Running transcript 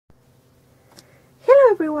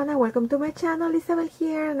everyone and welcome to my channel. Isabel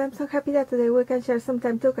here, and I'm so happy that today we can share some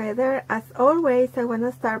time together. As always, I want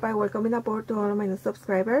to start by welcoming aboard to all of my new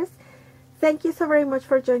subscribers. Thank you so very much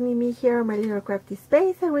for joining me here on my little crafty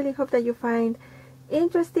space. I really hope that you find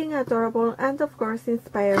interesting, adorable, and of course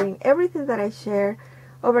inspiring everything that I share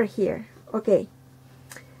over here. Okay,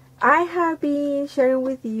 I have been sharing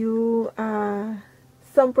with you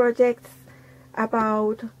some projects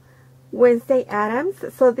about Wednesday Addams.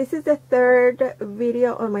 So this is the third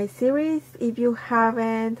video on my series. If you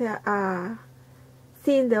haven't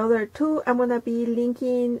seen the other two, I'm gonna be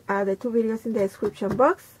linking the two videos in the description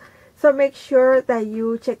box, so make sure that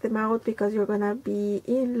you check them out because you're gonna be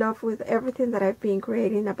in love with everything that I've been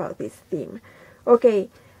creating about this theme. Okay,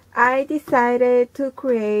 I decided to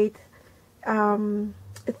create 13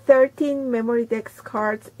 memorydex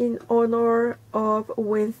cards in honor of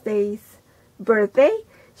Wednesday's birthday.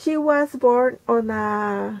 She was born on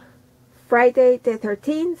a Friday the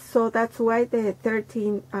 13th, so that's why the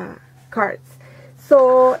 13 cards.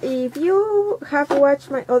 So if you have watched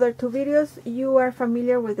my other two videos, you are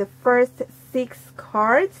familiar with the first 6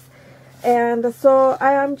 cards. And so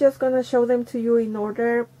I am just going to show them to you in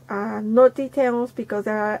order, no details, because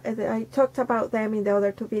I talked about them in the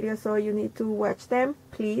other two videos, so you need to watch them,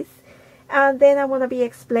 please. And then I'm going to be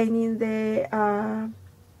explaining the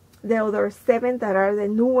other 7 that are the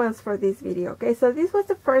new ones for this video. Okay, so this was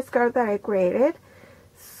the first card that I created.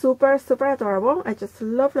 Super adorable. I just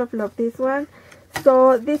love this one.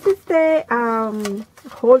 So this is the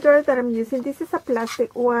holder that I'm using. This is a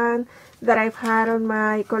plastic one that I've had on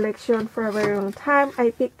my collection for a very long time.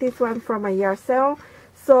 I picked this one from a yard sale,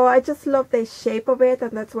 so I just love the shape of it,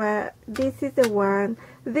 and that's why this is the one.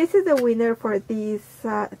 This is the winner for this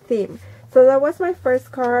theme. So that was my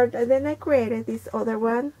first card, and then I created this other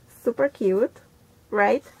one. Super cute,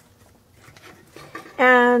 right?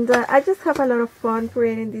 And I just have a lot of fun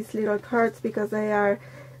creating these little cards because they are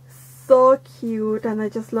so cute, and I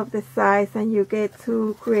just love the size, and you get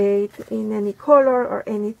to create in any color or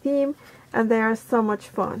any theme, and they are so much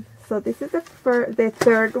fun. So this is the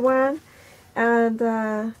third one, and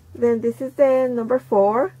then this is the number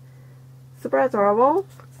 4. Super adorable.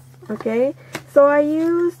 Okay, so I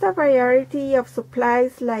used a variety of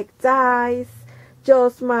supplies like dies,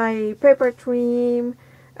 just my paper trimmer,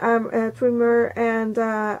 and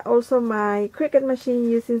also my Cricut machine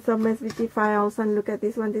using some SVG files. And look at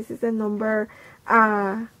this one. This is the number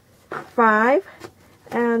 5.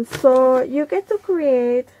 And so you get to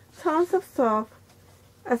create tons of stuff.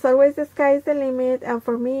 As always, the sky is the limit, and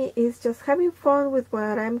for me it's just having fun with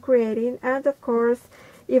what I'm creating. And of course,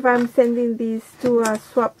 if I'm sending this to a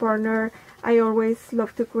swap partner, I always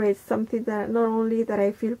love to create something that not only that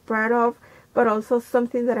I feel proud of, but also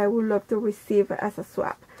something that I would love to receive as a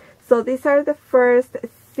swap. So these are the first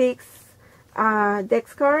 6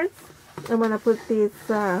 dex cards. I'm going to put this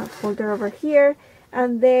folder over here.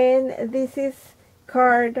 And then this is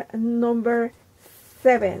card number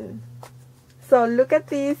 7. So look at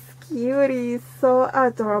this cutie, so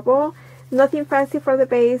adorable. Nothing fancy for the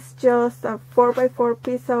base, just a 4x4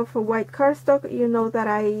 piece of white cardstock. You know that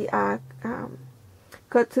I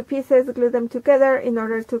cut 2 pieces, glue them together in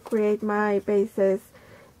order to create my bases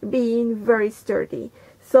being very sturdy.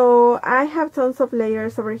 So I have tons of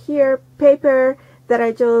layers over here, paper that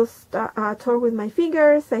I just tore with my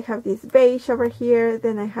fingers. I have this beige over here,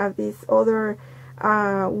 then I have this other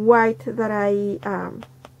white that I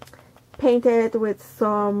painted with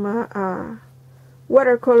some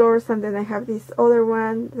watercolors, and then I have this other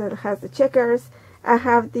one that has the checkers. I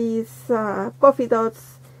have these puffy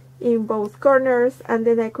dots in both corners, and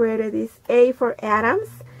then I created this A for Addams,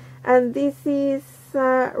 and this is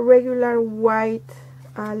regular white,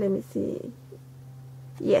 let me see,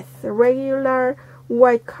 yes, regular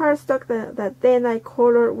white cardstock that then I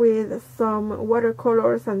colored with some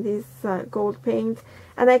watercolors and this gold paint,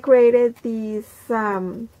 and I created this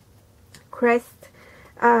crest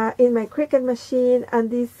in my Cricut machine.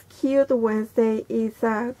 And this cute Wednesday is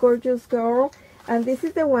a gorgeous girl, and this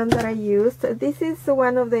is the one that I used. This is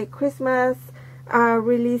one of the Christmas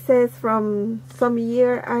releases from some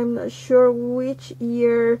year. I'm not sure which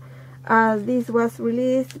year this was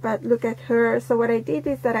released, but look at her. So what I did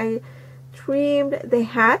is that I trimmed the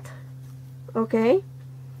hat, okay,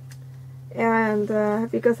 and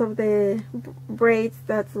because of the braids,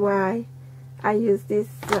 that's why I use this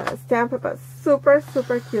stamp. But super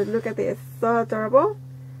cute. Look at this, so adorable.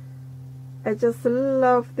 I just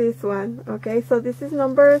love this one. Okay, so this is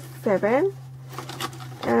number 7,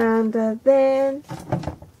 and then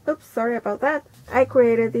oops, sorry about that, I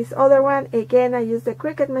created this other one. Again, I used the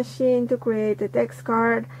Cricut machine to create the text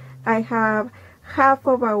card. I have half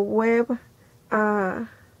of a web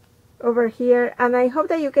over here, and I hope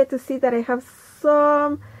that you get to see that I have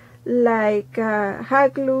some like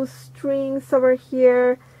hot glue strings over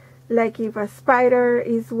here, like if a spider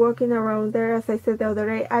is walking around there. As I said the other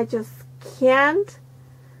day, I just can't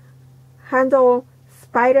handle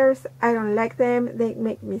spiders. I don't like them, they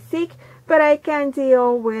make me sick, but I can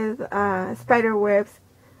deal with spider webs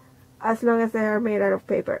as long as they are made out of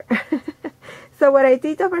paper. So what I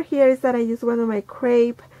did over here is that I used one of my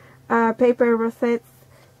crepe paper rosettes,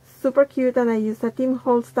 super cute, and I used a Tim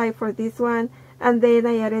Holtz die for this one, and then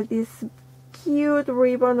I added this cute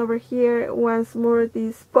ribbon over here, once more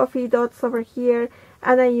these puffy dots over here,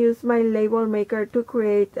 and I used my label maker to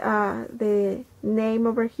create the name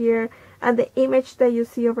over here and the image that you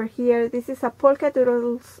see over here. This is a polka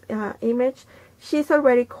doodles image. She's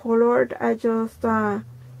already colored. I just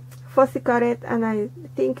fussy cut it, and I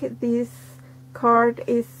think this card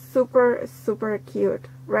is super cute,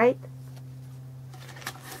 right?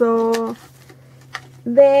 So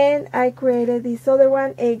then I created this other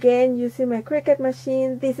one, again using my Cricut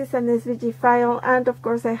machine. This is an SVG file, and of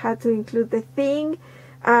course I had to include the thing.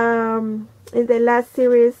 In the last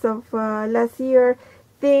series of last year,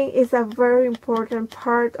 thing is a very important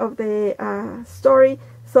part of the story,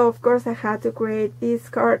 so of course I had to create this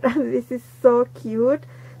card, and this is so cute.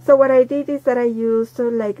 So what I did is that I used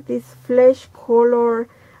like this flesh color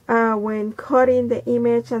when cutting the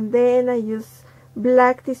image, and then I used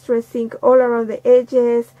black distress ink all around the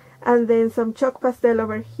edges, and then some chalk pastel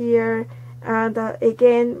over here, and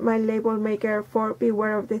again my label maker for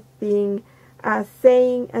beware of the thing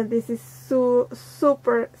saying, and this is super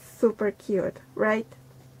cute, right?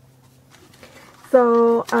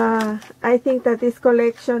 So I think that this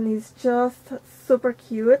collection is just super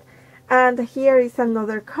cute. And here is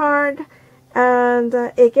another card, and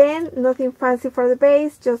again, nothing fancy for the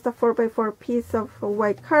base, just a 4x4 piece of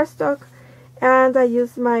white cardstock. And I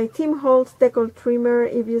use my Tim Holtz decal trimmer.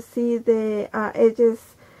 If you see, the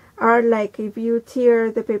edges are like if you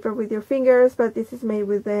tear the paper with your fingers, but this is made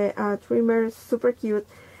with the trimmer, super cute.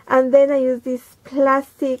 And then I use this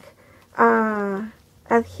plastic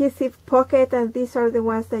adhesive pocket, and these are the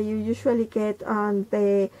ones that you usually get on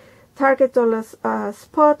the Target dollars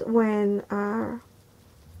spot when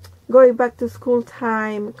going back to school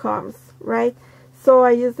time comes, right? So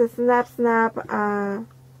I use the Snap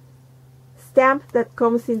stamp that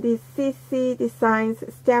comes in this CC Designs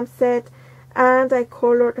stamp set, and I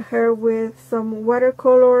colored her with some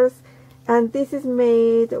watercolors, and this is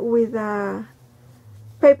made with a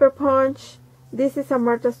paper punch. This is a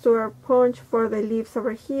Martha Stewart punch for the leaves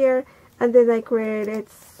over here, and then I created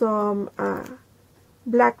some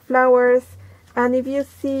black flowers. And if you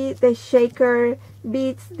see the shaker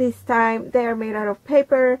beads this time, they are made out of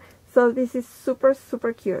paper, so this is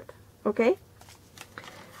super cute. Okay,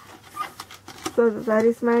 so that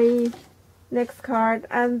is my next card.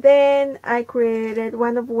 And then I created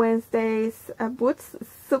one of Wednesday's boots,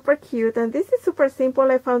 super cute, and this is super simple.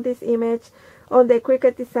 I found this image on the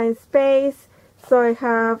Cricut Design space, so I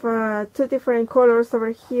have two different colors over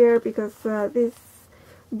here because this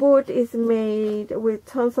boot is made with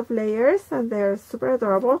tons of layers and they're super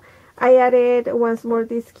adorable. I added once more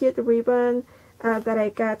this cute ribbon that I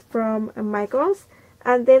got from Michael's,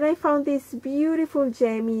 and then I found these beautiful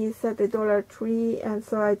jammies at the Dollar Tree, and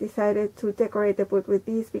so I decided to decorate the boot with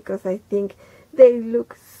these because I think they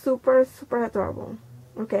look super adorable.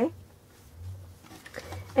 Okay,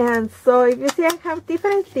 and so if you see, I have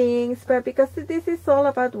different things, but because this is all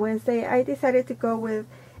about Wednesday, I decided to go with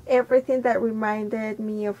everything that reminded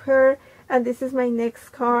me of her. And this is my next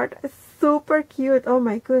card, super cute, oh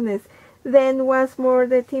my goodness. Then once more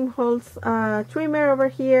the Tim Holtz trimmer over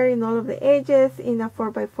here in all of the edges in a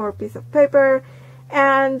 4x4 piece of paper,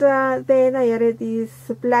 and then I added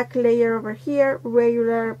this black layer over here,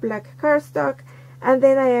 regular black cardstock, and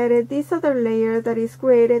then I added this other layer that is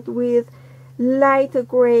created with light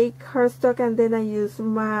gray cardstock, and then I use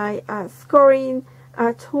my scoring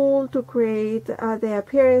tool to create the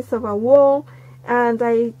appearance of a wall, and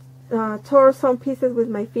I tore some pieces with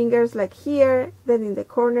my fingers, like here, then in the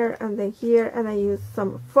corner, and then here, and I used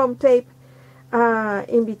some foam tape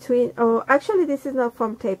in between. Oh, actually this is not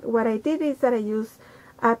foam tape. What I did is that I used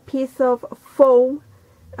a piece of foam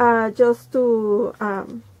just to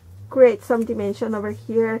create some dimension over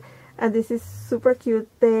here, and this is super cute.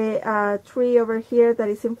 The tree over here that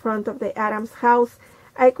is in front of the Addams house,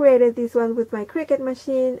 I created this one with my Cricut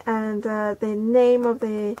machine, and the name of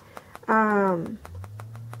the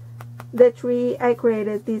tree, I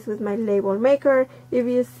created this with my label maker. If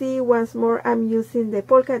you see, once more I'm using the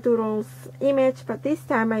polka doodles image, but this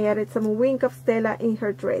time I added some wink of Stella in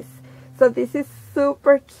her dress. So this is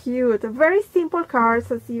super cute. Very simple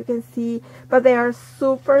cards, as you can see, but they are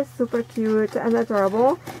super cute and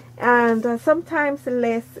adorable. And sometimes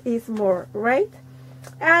less is more, right?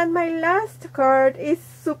 And my last card is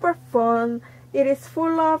super fun. It is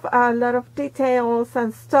full of a lot of details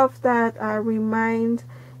and stuff that remind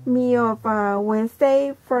me of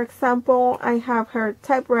Wednesday. For example, I have her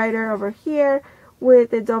typewriter over here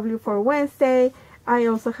with the W for Wednesday. I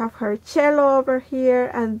also have her cello over here,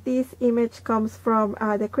 and this image comes from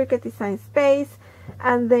the Cricut Design Space.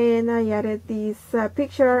 And then I added this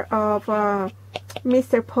picture of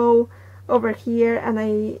Mr. Poe over here, and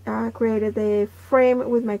I created the frame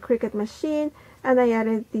with my Cricut machine, and I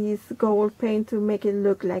added this gold paint to make it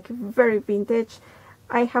look like very vintage.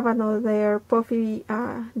 I have another puffy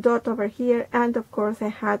dot over here, and of course I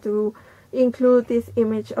had to include this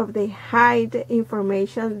image of the hide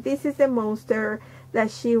information. This is the monster that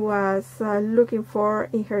she was looking for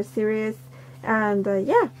in her series. And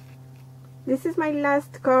yeah, this is my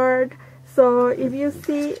last card. So if you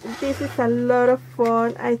see, this is a lot of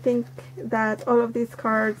fun. I think that all of these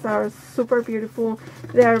cards are super beautiful.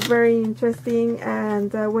 They are very interesting,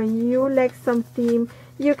 and when you like some theme,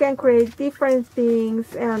 you can create different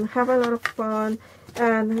things and have a lot of fun,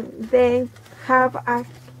 and then have a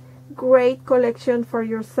great collection for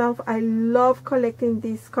yourself. I love collecting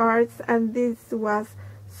these cards, and this was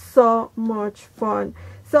so much fun.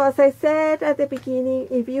 So as I said at the beginning,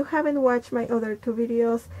 if you haven't watched my other two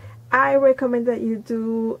videos, I recommend that you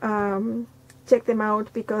do check them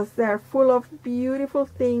out, because they're full of beautiful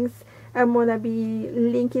things. I'm gonna be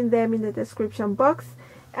linking them in the description box.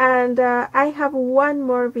 And I have one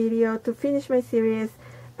more video to finish my series,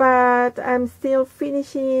 but I'm still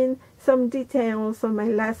finishing some details on my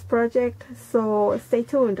last project, so stay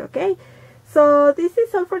tuned, okay? So this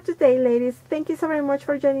is all for today, ladies. Thank you so very much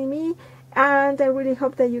for joining me, and I really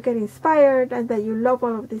hope that you get inspired and that you love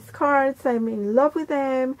all of these cards. I'm in love with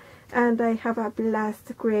them, and I have a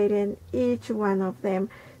blast creating each one of them.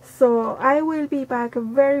 So I will be back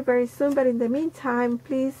very soon, but in the meantime,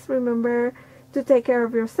 please remember to take care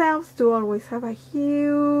of yourselves, to always have a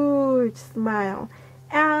huge smile,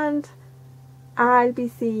 and I'll be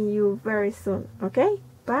seeing you very soon, okay?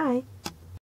 Bye.